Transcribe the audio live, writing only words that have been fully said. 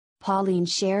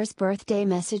Pauleen shares birthday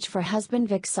message for husband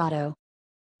Vic Sotto.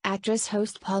 Actress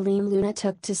host Pauleen Luna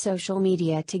took to social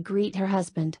media to greet her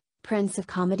husband, Prince of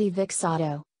Comedy Vic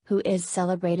Sotto, who is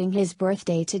celebrating his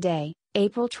birthday today,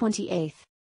 April 28.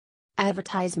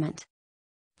 Advertisement.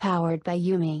 Powered by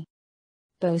YuMe.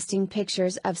 Posting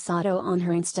pictures of Sotto on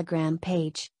her Instagram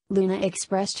page, Luna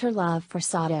expressed her love for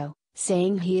Sotto,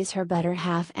 saying he is her better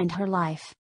half and her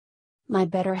life. My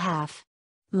better half.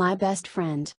 My best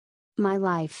friend. My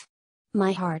life.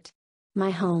 My heart.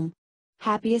 My home.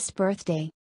 Happiest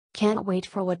birthday. Can't wait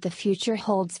for what the future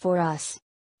holds for us.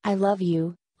 I love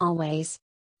you, always.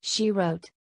 She wrote.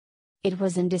 It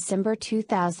was in December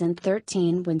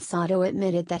 2013 when Sotto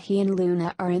admitted that he and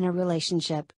Luna are in a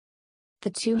relationship. The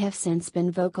two have since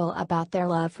been vocal about their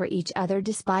love for each other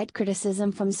despite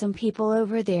criticism from some people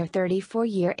over their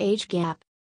 34-year age gap.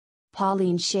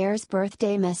 Pauleen shares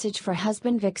birthday message for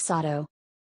husband Vic Sotto.